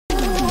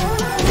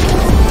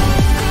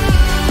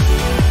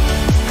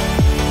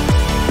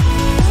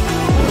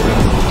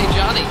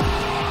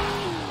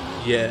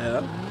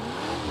Yeah.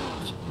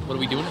 What are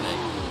we doing today?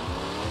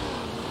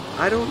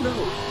 I don't know.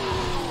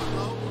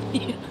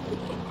 You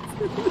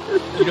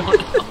don't know?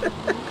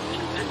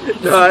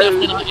 No, I...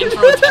 Definitely not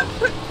intro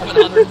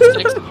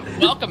 706.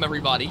 Welcome,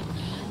 everybody.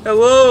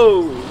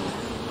 Hello.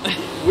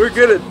 We're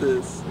good at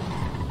this.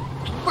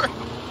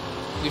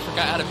 We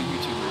forgot how to be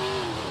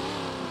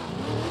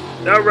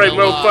YouTubers. Alright,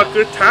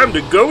 motherfucker. Time to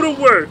go to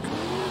work.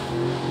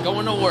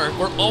 Going to work.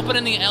 We're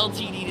opening the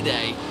LTD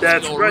today.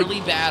 That's go right.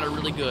 Really bad or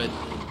really good.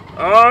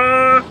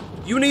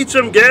 You need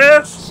some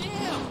gas?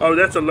 Oh,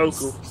 that's a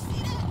local.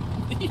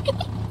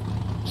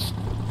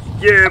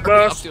 Yeah,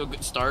 boss. Off to a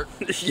good start.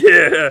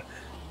 Yeah.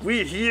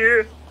 We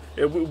here,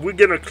 and we're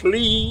gonna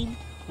clean.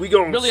 We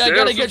gonna Billy, I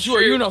gotta get you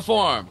a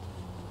uniform.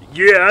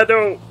 Yeah,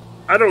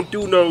 I don't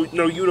do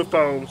no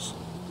uniforms.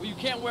 Well, you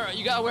can't wear.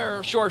 You gotta wear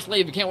a short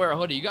sleeve. You can't wear a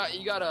hoodie. You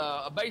got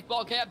a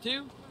baseball cap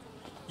too.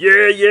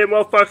 Yeah,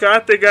 motherfucker. I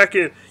think I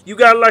can. You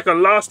got like a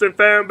lost and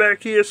found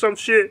back here, or some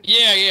shit.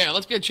 Yeah.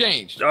 Let's get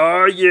changed.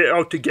 Oh yeah.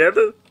 Oh,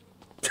 together.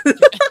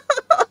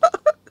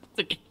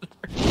 Together.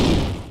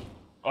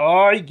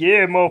 Oh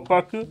yeah,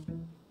 motherfucker.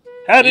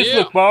 How this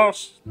look,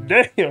 boss?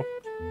 Damn.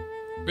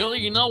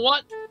 Billy, you know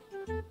what?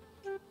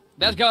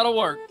 That's gotta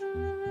work.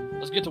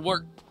 Let's get to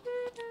work.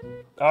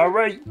 All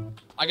right.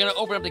 I gotta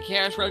open up the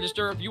cash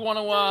register. If you want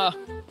to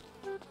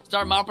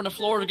start mopping the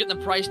floors, getting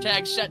the price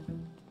tag set.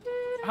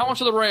 How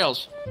much are the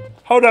rails?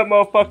 Hold up,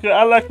 motherfucker.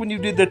 I like when you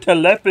did the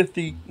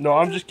telepathy. No,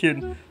 I'm just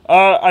kidding.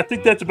 I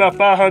think that's about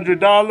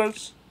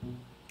 $500.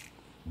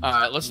 All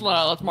right, let's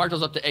mark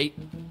those up to 8.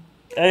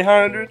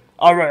 800.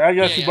 All right, I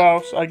got you, yeah.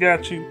 boss. I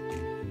got you.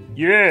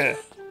 Yeah.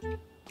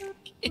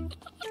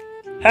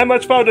 How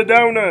much for the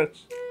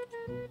donuts?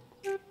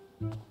 2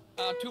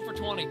 for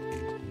 $20.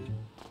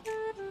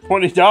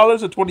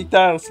 $20 or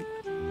 20,000?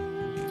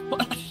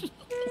 $20.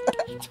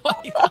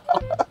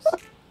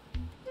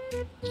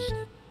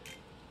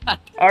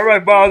 All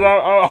right,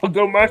 boss. I'll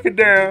go mark it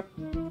down.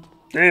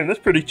 Damn, that's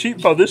pretty cheap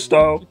for this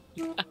stall.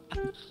 I'll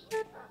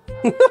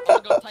go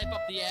type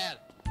up the ad.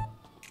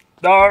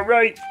 All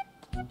right.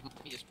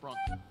 He is sprung.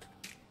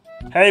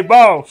 Hey,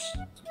 boss.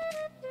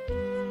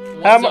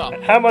 What's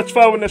up? How much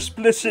for an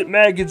explicit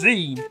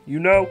magazine? You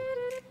know?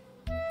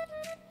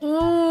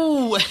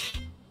 Ooh.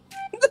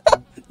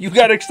 You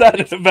got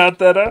excited about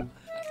that, huh?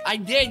 I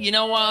did. You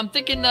know, I'm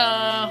thinking,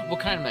 what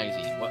kind of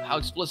magazine? How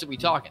explicit we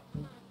talking?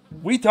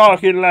 We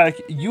talking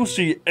like you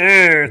see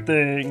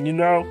everything, you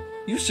know?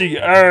 You see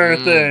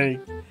everything.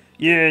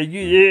 Yeah,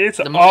 it's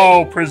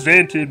all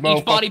presented, motherfucker.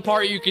 Each body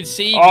part you can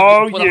see.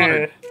 Oh, you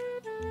can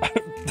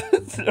put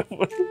yeah.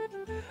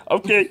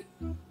 Okay.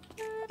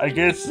 I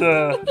guess,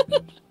 yeah,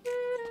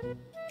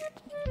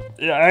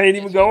 I ain't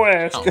even gonna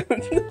ask. Oh.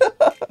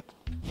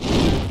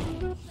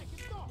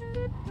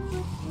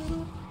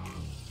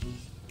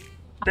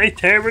 They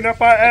tearing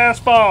up our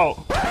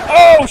asphalt.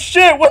 Oh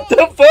shit! What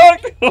the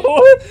fuck?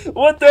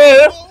 What the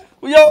hell?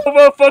 Yo,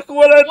 motherfucker,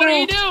 what I do? What do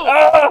you do?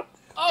 Ah!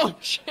 Oh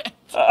shit!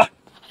 I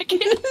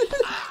can't.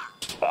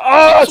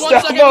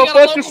 Stop,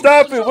 motherfucker!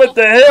 Stop it! What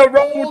the hell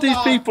wrong with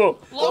these people?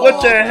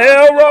 What the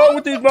hell wrong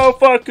with these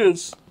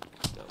motherfuckers?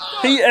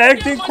 He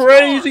acting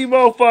crazy,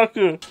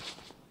 motherfucker.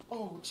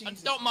 Oh,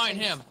 Jesus. Don't mind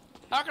him.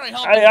 How can I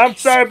help? Hey, I'm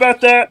sorry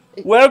about that.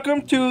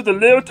 Welcome to the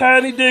Little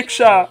Tiny Dick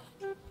Shop.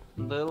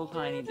 Little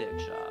Tiny Dick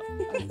Shop.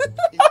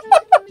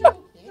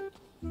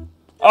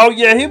 Oh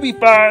yeah, he'll be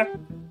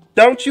fine.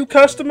 Don't you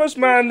customers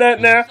mind that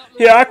now?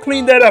 Here, I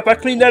cleaned that up. I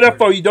cleaned that up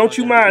for you. Don't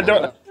you mind?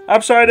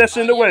 I'm sorry that's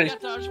in the way. I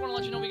just want to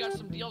let you know we got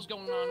some deals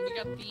going on. We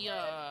got the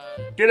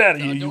Get out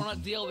of here, you.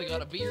 donut deal. We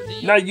got a beer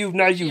deal. Not you,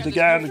 the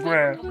guy on the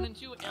ground.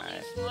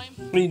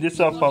 Clean this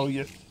up for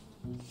you.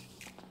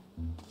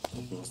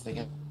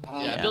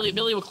 Yeah,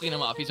 Billy will clean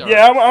him up. He's alright.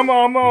 Yeah, I'm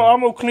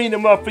gonna clean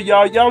them up for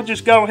y'all. Y'all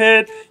just go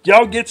ahead.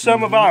 Y'all get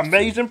some of our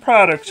amazing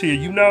products here,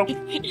 you know?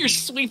 You're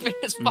sweeping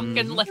his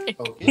fucking leg.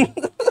 Okay.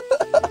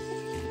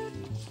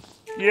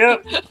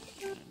 Yep.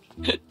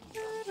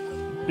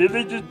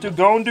 Billy just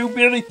go and do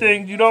Billy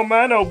things. You don't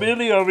mind old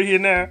Billy over here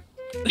now.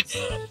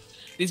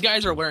 These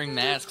guys are wearing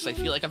masks. I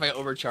feel like if I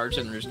overcharge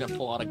them, they're just gonna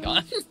pull out a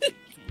gun.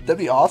 That'd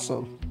be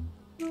awesome.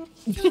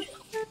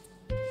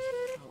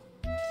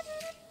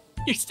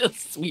 You're still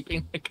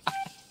sweeping the guy.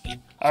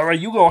 Alright,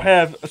 you gonna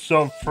have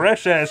some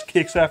fresh ass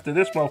kicks after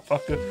this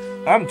motherfucker.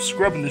 I'm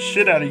scrubbing the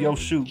shit out of your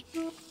shoe.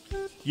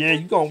 Yeah,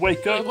 you gonna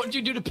wake up. What did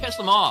you do to piss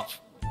them off?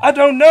 I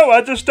don't know.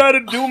 I just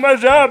started doing my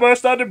job. I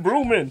started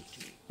brooming.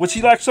 Was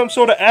he like some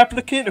sort of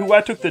applicant who I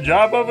took the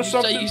job of or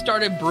something? So you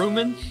started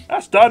brooming?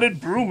 I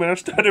started brooming. I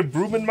started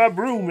brooming my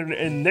broom.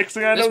 And next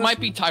thing I know... This might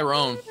be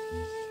Tyrone.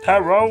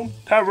 Tyrone,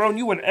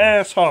 you an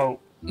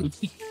asshole.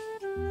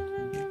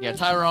 Yeah,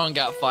 Tyrone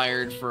got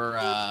fired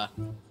for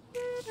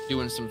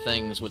doing some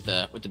things with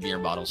the beer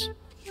bottles.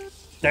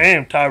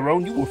 Damn,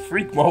 Tyrone, you a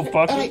freak,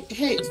 motherfucker.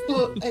 Hey,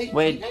 so,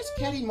 Wait. you guys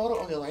carry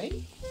motor oil, right?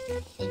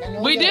 Like, I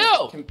know We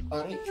that do!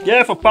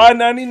 Yeah, for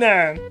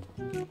 $5.99.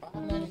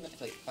 That's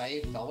like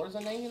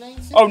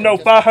 $5.99. Oh no,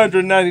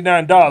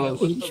 $599.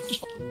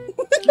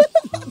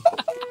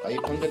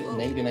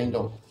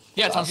 $599.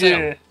 Yeah, it's on sale.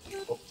 Yeah.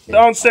 Okay.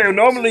 On sale.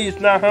 Normally it's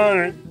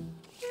 900.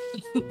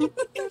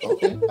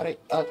 Okay. Alright.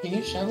 Can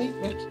you show me?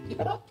 Wait, keep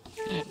it up.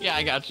 Yeah,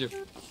 I got you.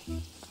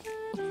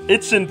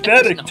 It's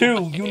synthetic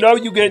too. You know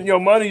you getting your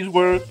money's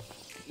worth.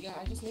 Yeah,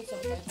 I just need some.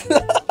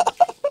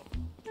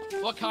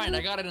 What kind?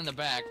 I got it in the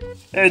back.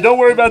 Hey, don't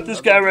worry about this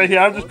guy right here.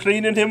 I'm just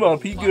cleaning him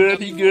up. He good.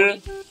 He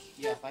good.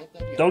 Yeah,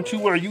 FiveM. Don't you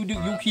worry. You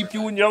keep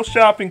doing your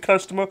shopping,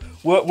 customer.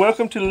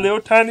 Welcome to the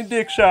little tiny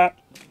dick shop.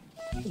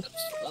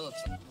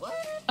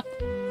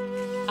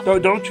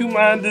 Don't you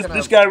mind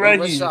this guy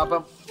right here.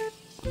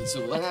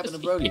 So what happened to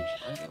Brody?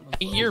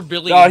 You're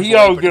Billy. Oh, he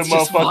all but good, it's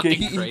just motherfucker. fucking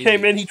He crazy.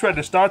 came in, he tried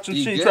to start some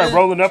He shit, he good? tried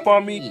rolling up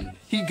on me.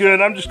 He good.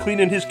 I'm just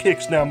cleaning his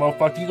kicks now,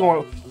 motherfucker. You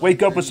gonna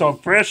wake up with some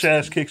fresh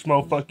ass kicks,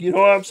 motherfucker. You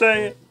know what I'm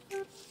saying?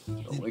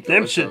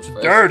 Them shit's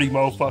dirty,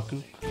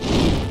 motherfucker.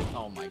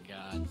 Oh my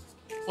god.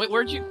 Wait,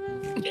 where'd you?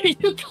 Are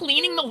you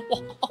cleaning the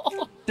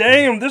wall?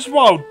 Damn, this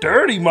wall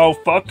dirty,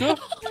 motherfucker.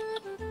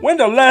 When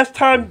the last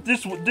time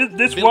this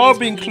wall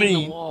been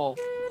cleaned?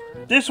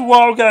 This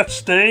wall got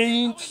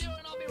stains.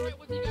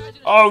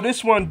 Oh,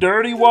 this one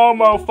dirty wall,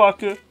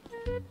 motherfucker.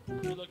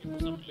 You're looking for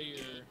some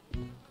beer.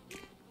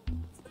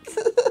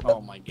 Oh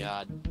my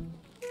god.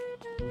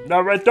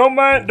 Alright, don't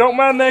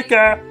mind that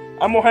guy.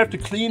 I'm gonna have to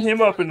clean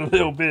him up in a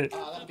little bit.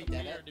 That'll be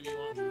dead.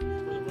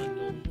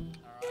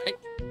 Alright.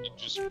 You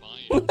just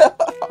buy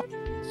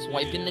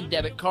Swiping the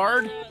debit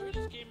card.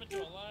 it.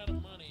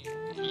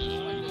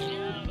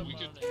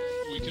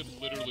 We could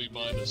literally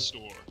buy the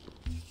store.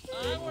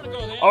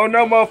 Oh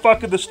no,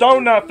 motherfucker, the store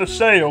not for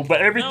sale,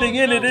 but everything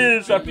in it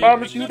is. I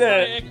promise you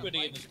that.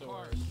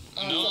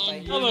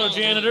 Hello,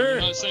 janitor. I'm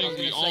not saying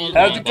we all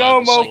How's it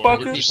going, buy the store.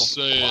 motherfucker? We're just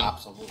saying.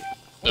 Absolutely.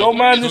 Don't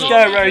mind this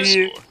guy right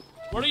here.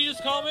 What did you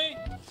just call me?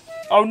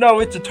 Oh no,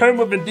 it's a term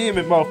of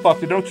endearment,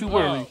 motherfucker. Don't you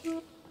worry.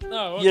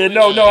 No. Yeah,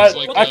 no, it's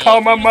like I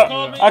call my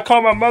I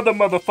call my mother,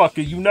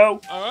 motherfucker. You know.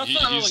 Oh, that's He-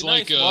 not he's really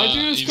like, nice. Why'd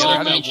you he's just like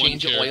call that me? one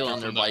Change oil character on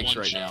their from that bikes one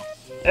right show. now.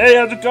 Hey,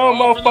 how's it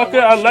going, Oh, from that motherfucker?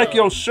 one I like show.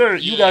 your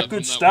shirt. You Yeah, got from good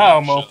that style,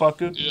 one show.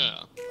 motherfucker.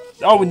 Yeah.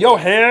 Oh, and your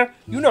hair.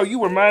 You know,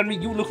 you remind me.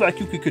 You look like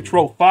you could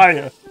control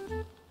fire.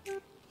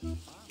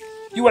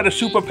 You had a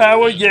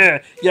superpower?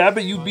 Yeah. I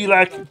bet you'd be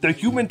like the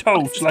Human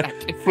Toast,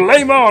 like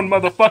flame on,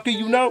 motherfucker.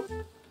 You know.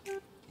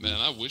 Man,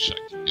 I wish I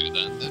could do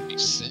that. That'd be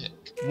sick.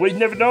 Well, you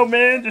never know,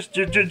 man.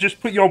 Just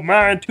put your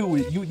mind to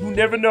it. You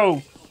never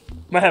know.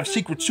 Might have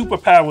secret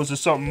superpowers or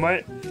something,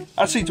 right?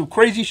 I seen some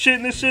crazy shit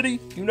in this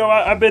city. You know,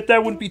 I bet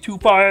that wouldn't be too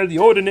far out of the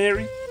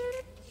ordinary.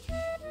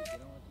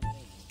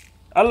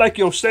 I like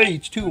your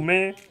stage too,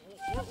 man.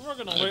 We're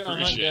gonna I wait on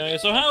that appreciate guy.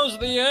 it. So how's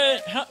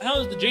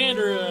the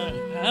janitor?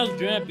 How's the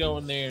job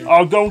going there?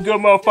 Oh, going good,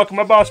 motherfucker.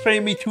 My boss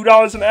paying me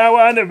 $2 an hour.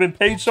 I never been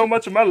paid so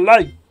much in my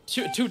life.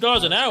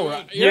 $2 an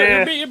hour.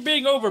 Yeah. You're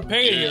being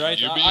overpaid here. I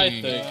You're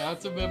think.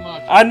 That's a bit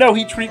much. I know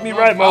he treat me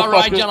right, All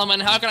right, motherfucker. gentlemen.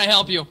 How can I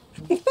help you?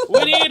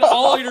 We need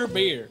all your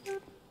beer.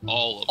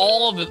 All of it.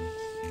 All of it.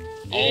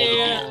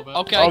 Yeah. All of it.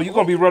 Okay. Oh, you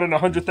gonna be running a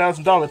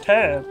 $100,000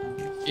 tab?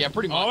 Yeah,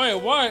 pretty much. Oh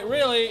wait, what?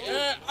 Really?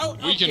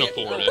 We can okay.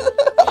 afford it.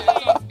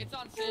 It's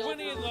on sale. We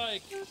need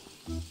like.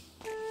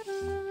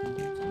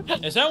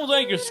 It sounds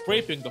like you're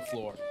scraping the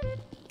floor.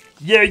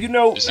 Yeah, you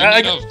know, Does he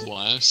I have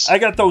glass?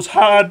 got those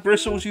hard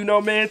bristles, you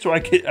know, man. So I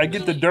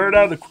get the dirt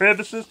out of the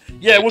crevices.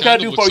 Yeah, It what can I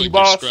kinda do looks for you, like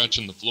you're boss?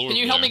 Scratching the floor Can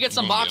you help me there, get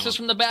some I'm gonna be boxes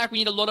from the back? We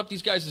need to load up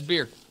these guys'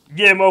 beer.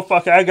 Yeah,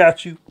 motherfucker, I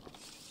got you.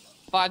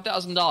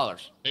 $5,000.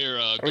 Here,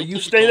 Or go you put the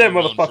stay there,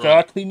 car around motherfucker. front.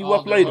 I'll clean you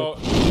up later. Oh,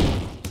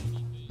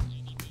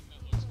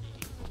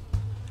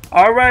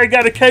 All right,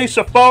 got a case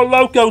of Four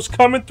Locos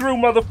coming through,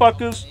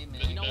 motherfuckers.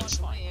 You know what?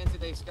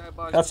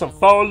 Fine. Got some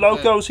Four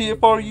Locos here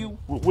for you.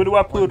 Where do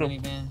I put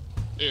them?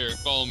 Here,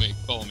 follow me.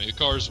 The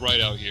car's right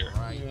out here.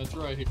 All right. Yeah, that's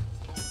right here.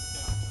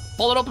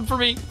 Pull it open for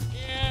me.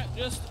 yeah,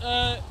 just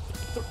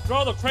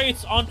throw the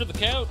crates onto the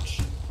couch.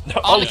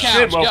 Oh the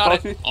shit, couch, got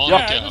it. motherfucker. On Y'all-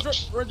 the Yeah, couch.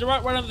 just right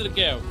under the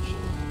couch.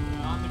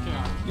 On the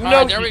couch. You All know,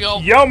 right, there we go.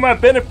 y'all might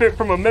benefit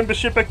from a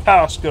membership at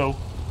Costco.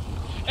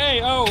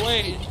 Hey, oh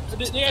wait,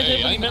 do you guys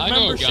Hey, have any I know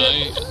a membership?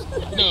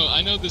 guy. No,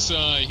 I know this.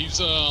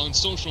 He's on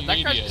social That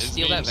guy media. just His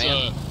steal that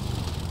name's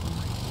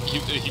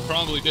he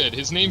probably did.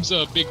 His name's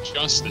Big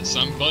Justice.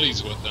 I'm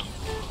buddies with him.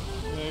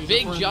 Yeah, he's a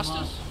Big friend of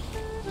Justice.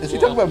 Is he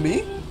talking about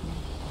me? I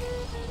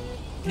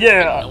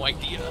Yeah, have no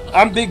idea.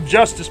 I'm Big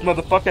Justice,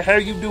 motherfucker. How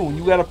you doing?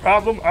 You got a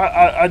problem?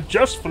 I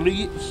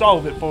justfully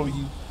solve it for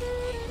you.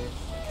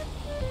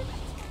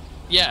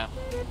 Yeah.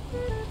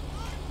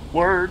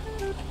 Word.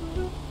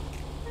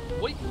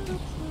 Wait.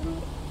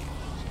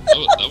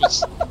 That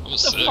was The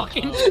sick.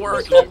 fucking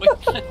work,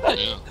 homie.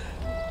 Yeah.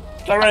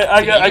 All right, I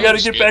you gotta go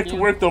get back to skateboard?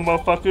 work though,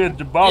 motherfucker.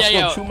 The boss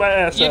Yeah, gonna yo. chew my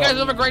ass You out. guys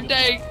have a great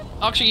day.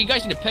 Actually, you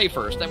guys need to pay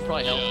first. That would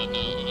probably help. Yeah,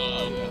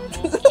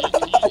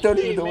 no. I don't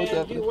even know what's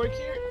happening. work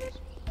here?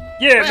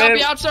 Yeah, Can I help man.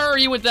 you out, sir, or are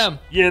you with them?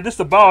 Yeah, this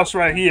the boss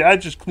right here. I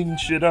just clean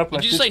shit up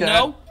like Did you this say guy.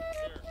 no?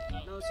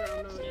 No, sir,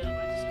 I'm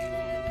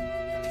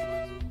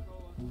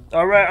not.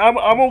 All right, I'm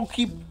gonna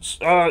keep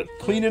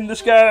cleaning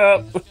this guy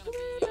up.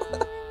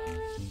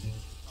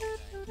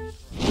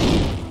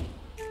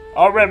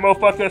 All right,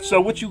 motherfucker. So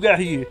what you got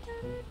here?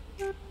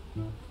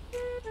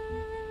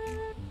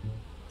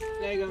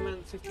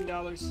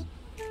 $15.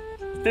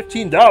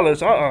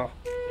 $15?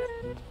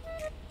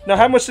 Now,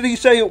 how much did he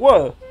say it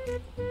was?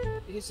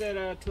 He said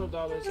 $12.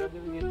 I'll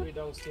give you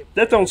 $3 tip.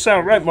 That don't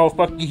sound right,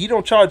 motherfucker. He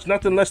don't charge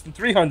nothing less than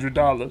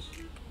 $300.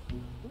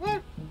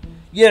 What?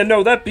 Yeah,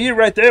 no, that beer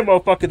right there,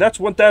 motherfucker, that's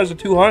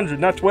 $1,200,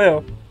 not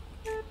 $12.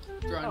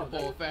 Trying to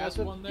pull a fast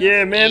one there?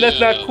 Yeah, man, that's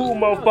not cool,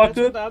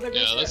 motherfucker.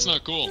 Yeah, that's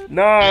not cool.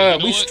 Nah, Hey, you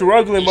know we what?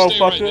 struggling, You stay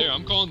right motherfucker. there.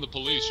 I'm calling the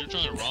police. You're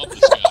trying to rob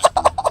this guy.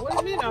 What do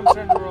you mean I'm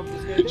trying to rob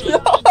this You're guy? trying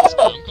to rob this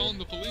guy. I'm calling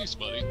the police,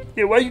 buddy.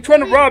 Yeah, why you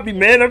trying to rob me,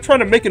 man? I'm trying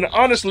to make an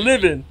honest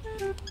living.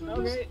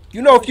 Okay.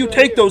 You know, if you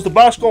take those, the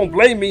boss gonna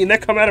blame me, and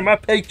that come out of my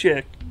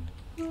paycheck.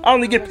 I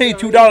only get paid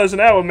 $2 an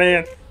hour,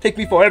 man. Take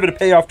me forever to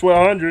pay off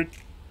 $1,200.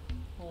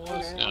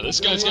 Now, this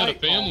guy's got a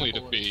family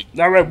to feed.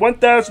 All right,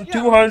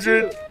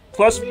 $1,200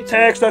 plus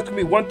tax. That's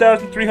gonna be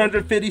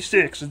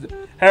 $1,356.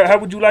 How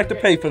would you like to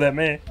pay for that,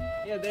 man?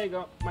 Yeah, there you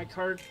go. My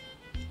card.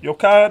 Your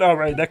card? All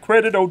right, that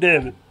credit or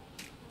debit?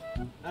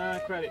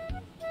 Credit.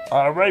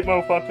 All right,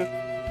 motherfucker.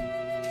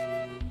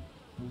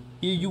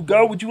 Here you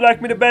go. Would you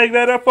like me to bag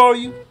that up for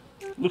you?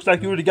 Looks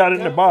like you already got it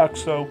in the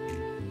box, so.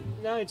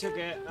 No, it's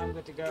okay. I'm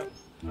good to go.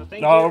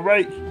 Thank All you.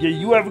 right. Yeah,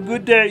 you have a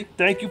good day.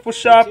 Thank you for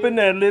shopping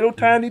at Little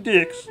Tiny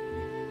Dick's.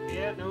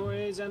 Yeah, no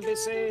worries. And be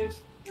safe.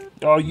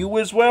 Oh, you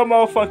as well,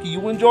 motherfucker.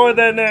 You enjoy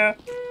that now.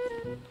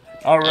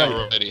 All right.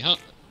 Alrighty.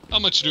 How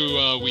much do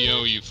we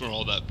owe you for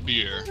all that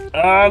beer?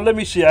 Let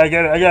me see. I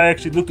gotta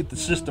actually look at the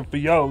system for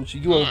yours.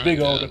 You a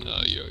big older.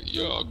 No,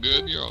 you're all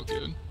good. You're all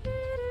good.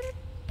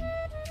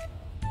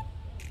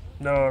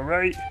 All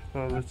right.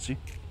 Let's see.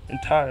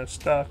 Entire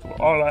stock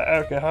of all our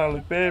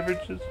alcoholic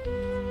beverages.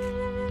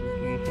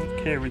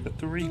 Carry the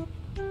 3.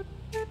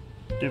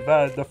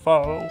 Divide the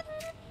 4.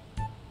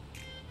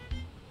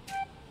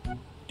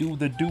 Do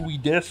the Dewey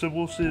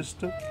Decimal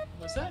System.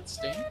 What's that,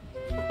 Stan?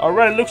 All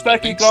right, looks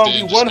like it's gonna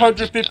be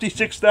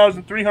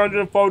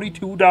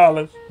 $156,342. Oh,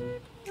 that's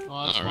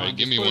All right, fine.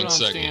 give Just me put it one on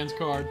second. Stan's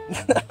card.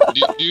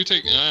 do you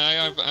take?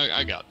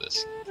 I got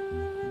this.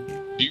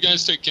 Do you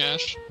guys take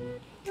cash?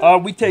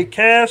 We take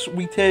cash.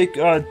 We take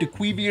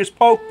DeQuivius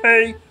Poke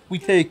Pay. We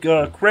take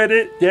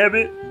credit,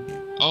 debit.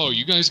 Oh,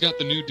 you guys got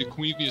the new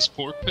DeQuivius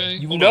Pork Pay?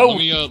 You Hold know,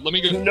 on, let me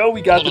go. You know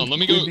we got Hold on, the let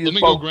me go DeQuivius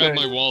grab Poke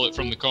my Pay. wallet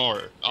from the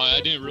car.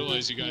 I didn't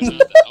realize you guys had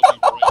that.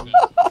 I'll be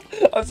right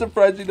back. I'm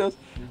surprised he knows.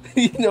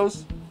 He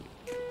knows.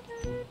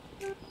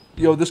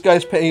 Yo, this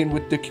guy's paying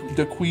with the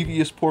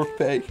DeQuivius Pork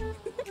Pay.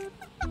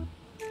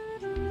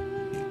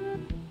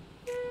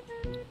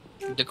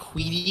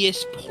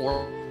 DeQuivius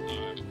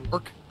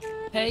pork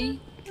pay?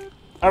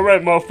 All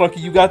right, motherfucker,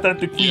 you got that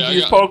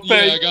DeQuivius Pork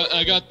Pay? Yeah,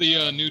 I got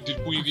the new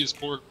DeQuivius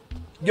Pork.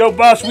 Yo,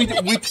 boss, we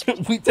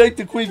take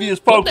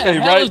DeQuivius Pork Pay, What the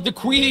hell right? is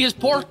DeQuivius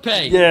pork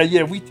pay?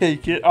 Yeah, we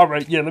take it. All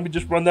right, yeah, let me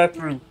just run that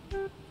through.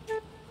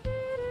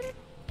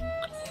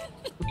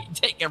 We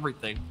take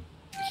everything.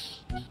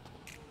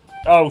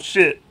 Oh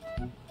shit.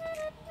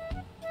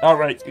 All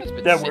right,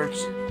 that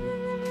works.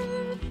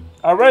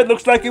 All right,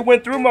 looks like it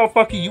went through,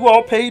 motherfucker. You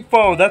all paid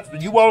for.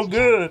 You all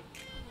good.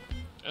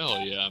 Hell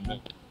yeah, man.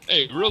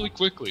 Hey, really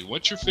quickly,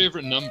 what's your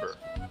favorite number?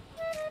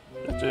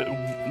 That's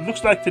it.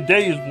 Looks like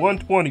today is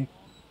 120.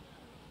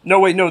 No,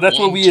 wait, no, that's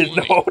where we is.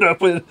 No, hold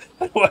up. I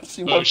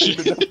see my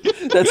favorite number.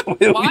 That's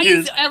where Why we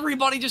is is.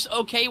 everybody just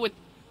okay with...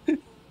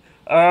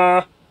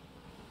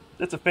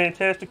 That's a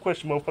fantastic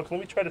question, motherfucker. Let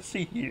me try to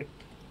see here.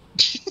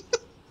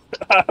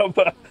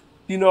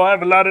 You know, I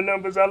have a lot of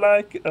numbers I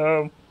like.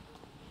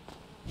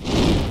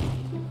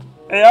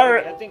 Hey,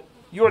 I think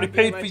you already I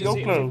paid might for just your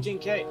hit clothes.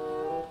 15K.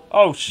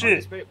 Oh,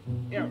 shit.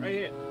 Yeah, right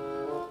here.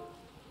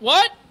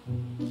 What?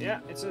 Yeah,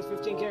 it says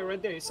 15K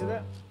right there. You see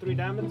that? 3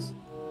 diamonds.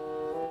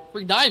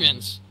 3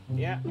 diamonds?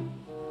 Yeah.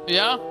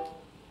 Yeah?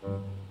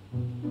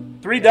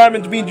 3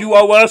 diamonds means you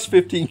owe us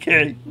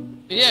 15K.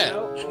 Yeah.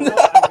 No, I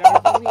got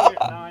it from here.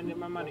 Now I need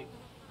my money.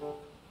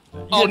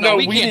 Oh, Yeah, no,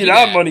 we we can't need do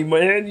our that. money,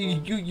 man.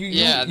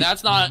 Yeah,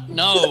 that's not...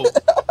 No.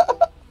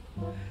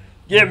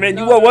 Yeah, man,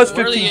 you owe us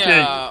We're the,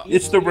 15K.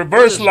 It's the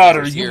reverse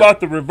lottery. You bought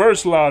the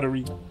reverse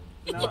lottery.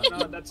 No,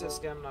 that's a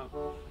scam now.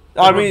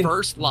 I mean,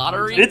 reverse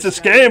lottery? it's a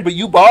scam, but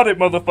you bought it,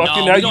 motherfucker.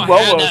 No, Now we you don't owe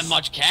have us. that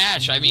much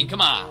cash. I mean,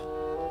 come on.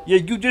 Yeah,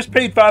 you just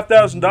paid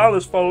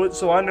 $5,000 for it,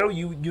 so I know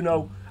you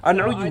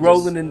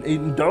rolling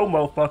in dough,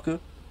 motherfucker.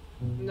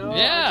 No.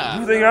 Yeah.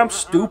 You think I'm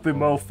stupid,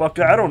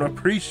 motherfucker? I don't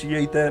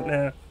appreciate that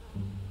now.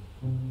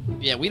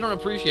 Yeah, we don't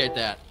appreciate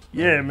that.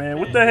 Yeah, man.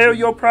 What the hell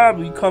your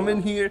problem? You come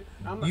in here.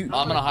 I'm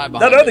gonna hide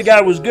behind That other this. guy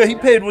was good. He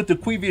paid with the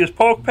Quevious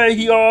Pork Pay.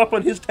 He all up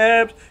on his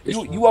tabs.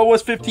 You owe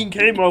us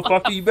 15K,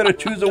 motherfucker. You better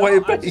choose a way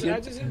of I paying.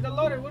 just hit the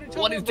lottery. What are you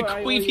talking What is the about? I owe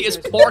you Quevious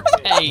guys pork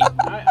 15K. pay?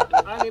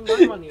 I need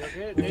my money,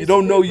 okay? If you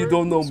don't know, you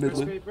don't know,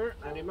 Midland. Midland.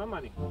 I need my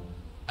money.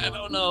 I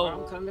don't know.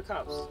 I'm calling the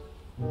cops.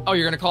 Oh,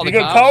 you're gonna call You're the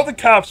gonna cops? call the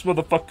cops,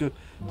 motherfucker.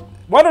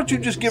 Why don't you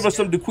just give us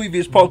some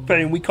Quevious Pork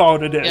Pay and we call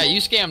it a day? Yeah, you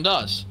scammed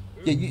us.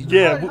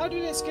 Yeah. How do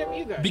they scam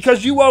you guys?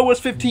 Because you owe us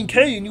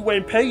 15K and you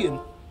ain't paying.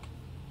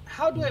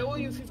 How do I owe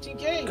you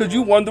 15K? Because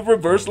you won the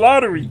reverse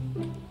lottery.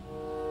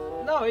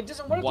 No, No, it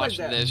doesn't work Watch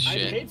like that. this I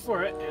shit. paid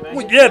for it, and I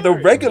Well, hit yeah, the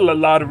lottery. regular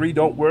lottery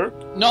don't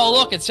work. No,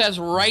 look, it says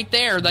right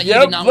there that you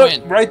Yep, did not look,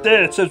 win. right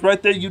there. It says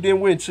right there you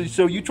didn't win.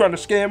 So you trying to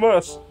scam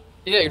us?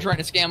 Yeah, you're trying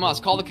to scam us.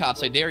 Call the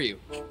cops. I dare you.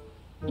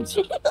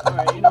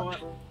 Alright, you know what?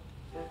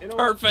 You know what?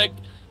 Perfect.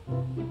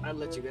 I'll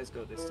let you guys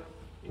go this time.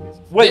 You guys-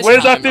 Wait, This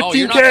where's our time. Oh,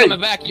 you're not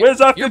coming back. 15K?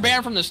 Where's our You're 15?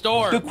 banned from the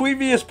store. The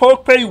Quevious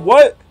Poke Pay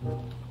what?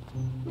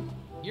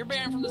 You're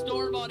banned from the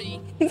store,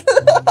 buddy.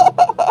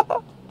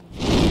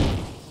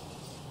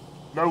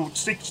 No,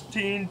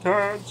 16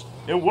 tons.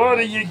 And what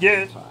do you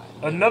get?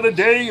 Another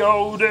day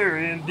older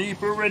and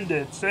deeper in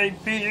debt.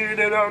 St.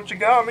 Peter, don't you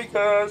got me,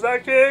 cause I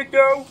can't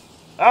go.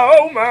 I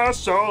owe my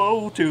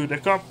soul to the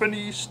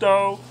company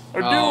store.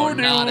 Oh,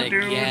 not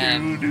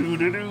again.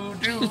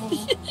 Do.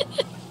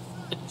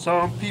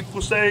 Some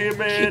people say a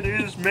man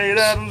is made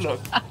out of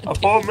luck. A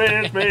poor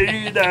man's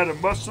made out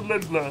of muscle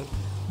and blood.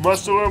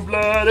 Muscle and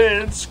blood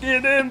and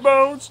skin and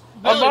bones.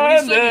 A Billy, what are you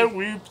mind that singing?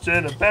 weeps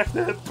and a back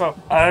that comes.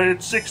 I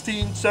had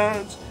 16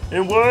 sons,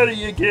 and what do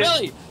you get?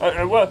 Billy!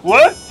 What?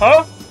 What?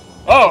 Huh?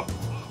 Oh.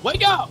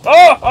 Wake up!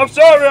 Oh, I'm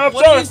sorry, I'm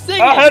What are you sorry.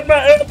 singing? I had my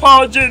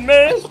AirPods in,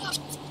 man. What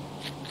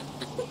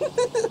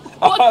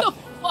the fuck?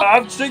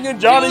 I'm singing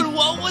Johnny. Dude,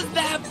 what was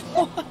that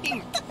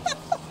point?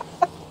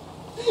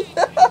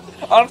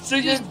 I'm You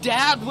singing. just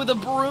dabbed with a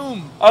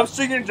broom. I'm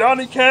singing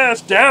Johnny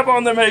Cash. Dab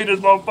on them haters,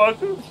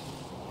 motherfucker.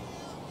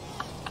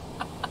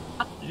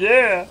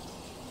 Yeah.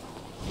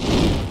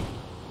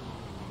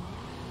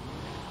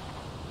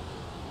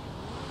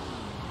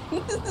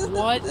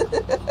 What?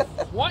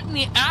 What in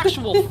the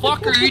actual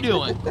fuck are you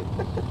doing?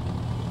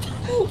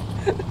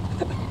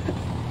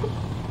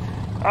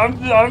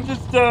 I'm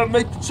just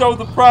making sure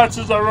the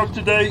prices are up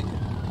to date.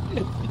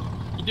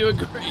 You're doing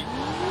great.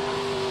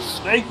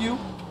 Thank you.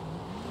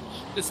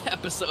 This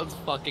episode's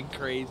fucking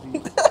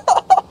crazy.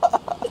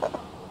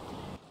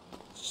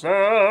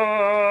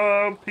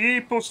 Some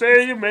people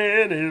say a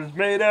man is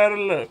made out of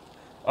luck.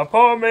 A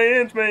poor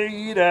man's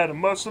made out of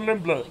muscle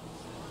and blood.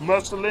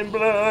 Muscle and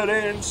blood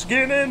and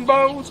skin and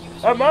bones.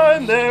 A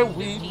mind that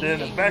weak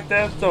and a back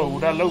that's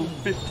old. I load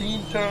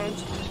 15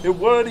 tons. And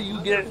what do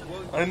you get?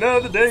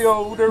 Another day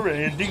older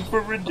and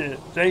deeper in debt.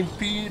 St.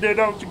 Peter,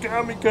 don't you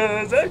got me,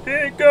 cause I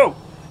can't go.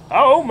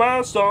 I owe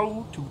my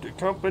soul to the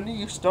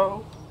company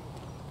store.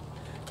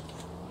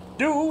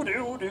 Do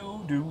do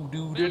do do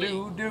do do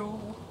do do.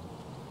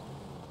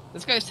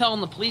 This guy's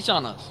telling the police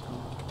on us.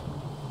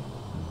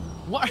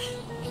 What?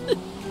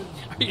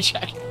 Are you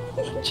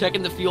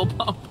checking the fuel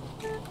pump?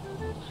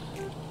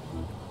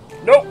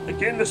 Nope,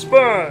 again the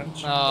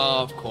sponge. Oh,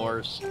 of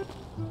course.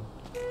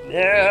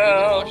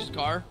 Yeah. Wash his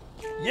car.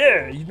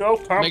 Yeah, you know,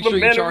 Make sure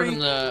you charge complimentary. him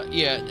the no.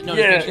 Yeah, make sure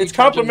you it's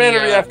charge him the,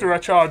 complimentary after I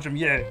charge him.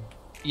 Yeah.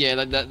 Yeah,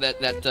 that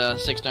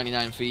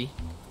 $6.99 fee.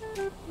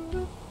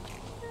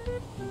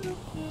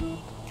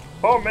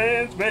 Poor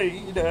man's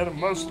made out of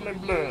muscle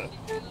and blood.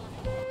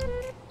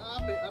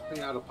 I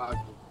pay out of pocket.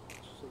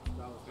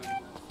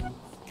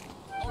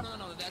 Oh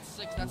no, that's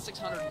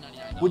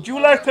 $699. Would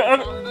you like to?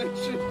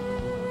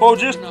 Oh,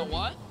 just You know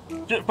what?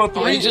 for Oh,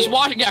 three. he's just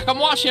watching. Yeah, come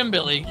watch him,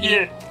 Billy.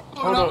 Yeah.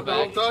 Hold on.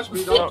 Don't touch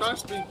me, don't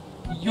touch me.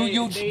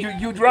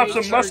 You drop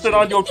some mustard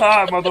on your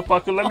tie,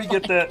 motherfucker. Let me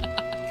get that.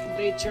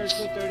 They charged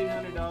me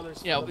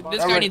 $1,300. Yeah, for the this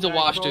box guy of needs a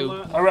wash, too.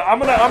 Coca-Cola. All right, I'm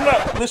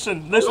not.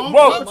 Listen. Don't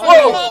Whoa, touch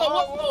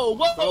whoa,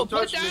 Whoa! Don't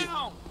Put touch me.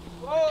 down.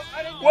 Whoa,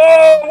 I didn't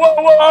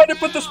whoa! I didn't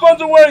put the sponge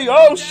away.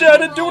 Oh shit! I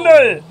didn't do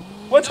nothing.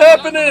 What's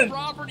happening?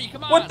 Property,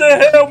 come on. What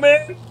the hell,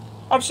 man?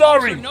 I'm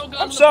sorry. No guns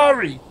I'm in the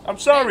sorry. I'm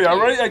sorry. Thank All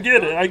you. right, I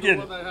get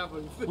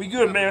it. We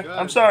good, man.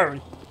 I'm sorry.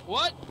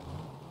 What?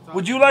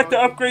 Would you like to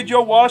upgrade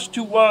your wash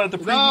to the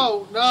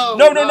premium?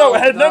 No. It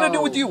had nothing to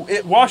do with you.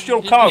 It washed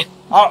your car.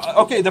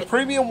 Okay, the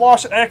premium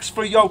wash X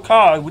for your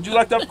car. Would you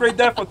like to upgrade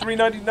that for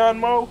 $3.99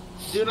 more?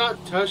 Do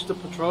not touch the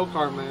patrol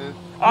car, man.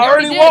 I He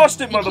already did.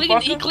 washed it, He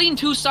motherfucker. cleaned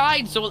two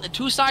sides, so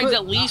two sides But-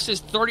 at least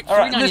is All right,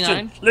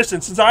 $3.99. listen.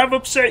 Since I've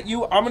upset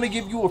you, I'm gonna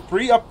give you a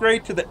free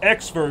upgrade to the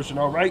X version.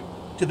 All right,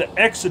 to the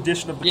X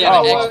edition of the Yeah,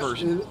 car the X wash.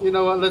 version. You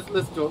know what?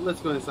 Let's go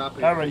and stop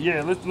it. All right,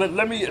 yeah.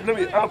 Let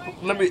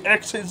me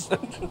X his.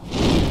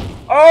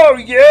 Oh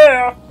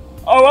yeah.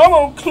 Oh, I'm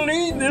gonna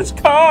clean this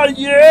car.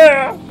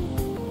 Yeah.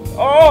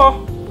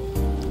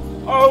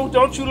 Oh,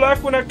 don't you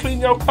like when I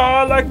clean your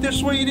car like this,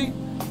 sweetie?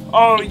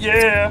 Oh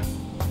yeah.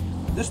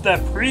 This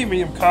that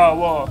premium car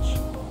wash.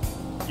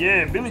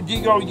 Yeah, Billy G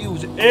gonna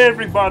use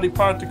everybody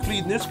part to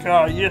clean this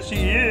car. Yes, he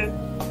is.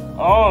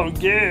 Oh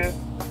yeah.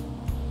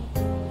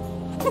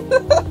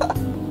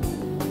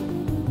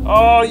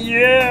 Oh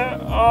yeah.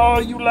 Oh,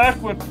 you like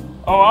when?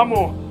 Oh, I'm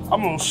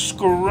gonna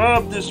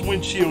scrub this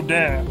windshield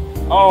down.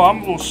 Oh,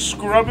 I'm gonna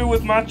scrub it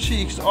with my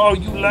cheeks. Oh,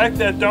 you like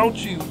that, don't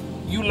you?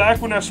 You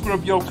like when I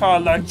scrub your car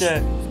like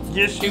that?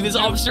 Yes, you Dude, this do.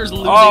 officer's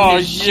losing Oh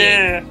his shit.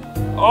 yeah.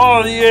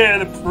 Oh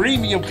yeah, the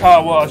premium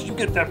car wash. You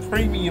get that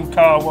premium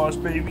car wash,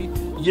 baby.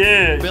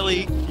 Yeah.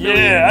 Billy.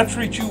 Yeah, I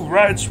treat you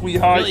right,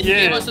 sweetheart. Billy, he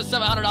gave Yeah. us a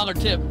 $700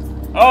 tip.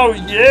 Oh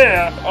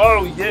yeah.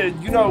 Oh yeah.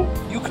 You know,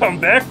 you come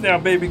back now,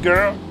 baby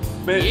girl.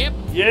 Yep.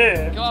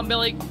 Yeah. Come on,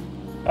 Billy.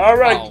 All All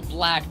right. Oh,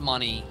 black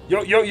money.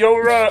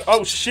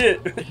 Oh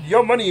shit,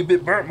 your money a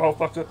bit burnt,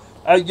 motherfucker.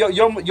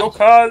 Your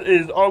car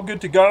is all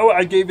good to go.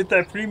 I gave it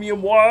that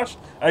premium wash.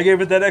 I gave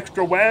it that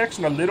extra wax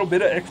and a little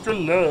bit of extra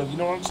love. You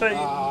know what I'm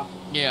saying?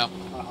 Yeah.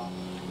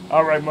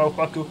 All right,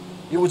 motherfucker.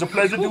 It was a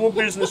pleasure doing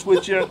business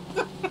with you.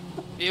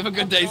 You have a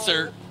good day,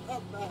 sir.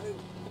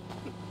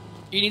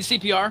 You need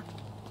CPR?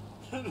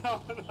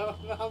 No,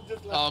 I'm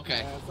just oh,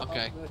 okay,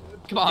 okay.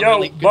 Come on, Yo,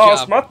 Billy. Good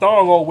boss, job. my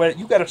thong all wet.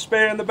 You got a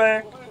spare in the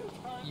back?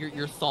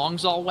 Your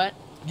thong's all wet?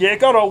 Yeah, it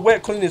got all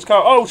wet cleaning his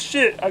car. Oh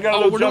shit, I got a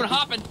little we're jumpy. doing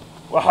hopping.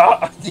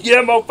 Well,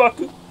 yeah,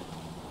 motherfucker.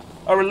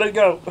 All right, let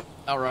go.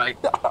 All right.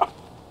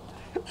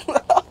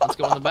 Let's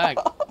go in the back.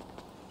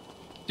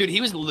 Dude,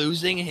 he was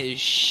losing his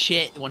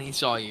shit when he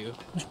saw you.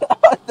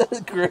 That's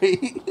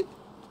great.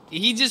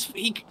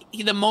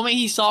 The moment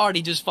he saw it,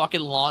 he just fucking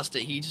lost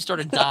it. He just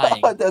started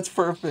dying. That's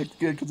perfect.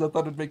 Good, because I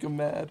thought it'd make him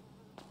mad.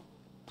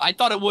 I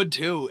thought it would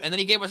too. And then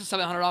he gave us a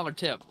 $700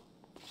 tip.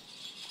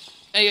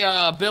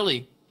 Hey,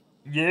 Billy.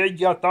 Yeah, you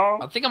got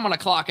thong? I think I'm gonna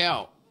clock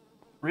out.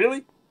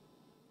 Really?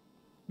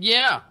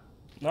 Yeah.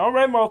 All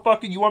right,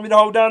 motherfucker. You want me to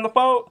hold down the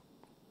phone?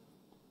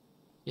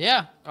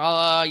 Yeah.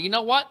 You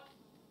know what?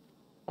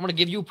 I'm gonna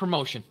give you a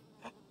promotion.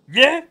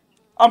 Yeah?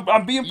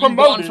 I'm being You've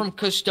promoted. gone from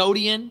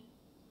custodian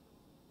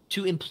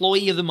to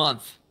employee of the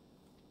month.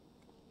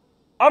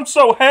 I'm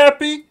so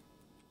happy.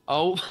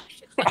 Oh.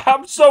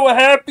 I'm so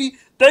happy.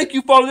 Thank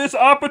you for this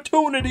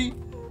opportunity.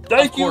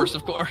 Thank you.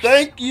 Of course.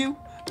 Thank you.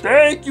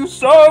 Thank you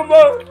so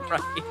much.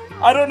 Right.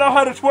 I don't know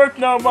how to twerk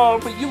no more,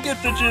 but you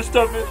get the gist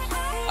of it.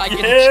 I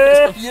get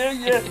the gist.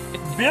 Yeah.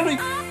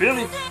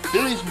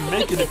 Billy's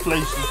making it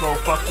places,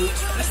 motherfucker.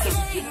 This the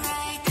beginning.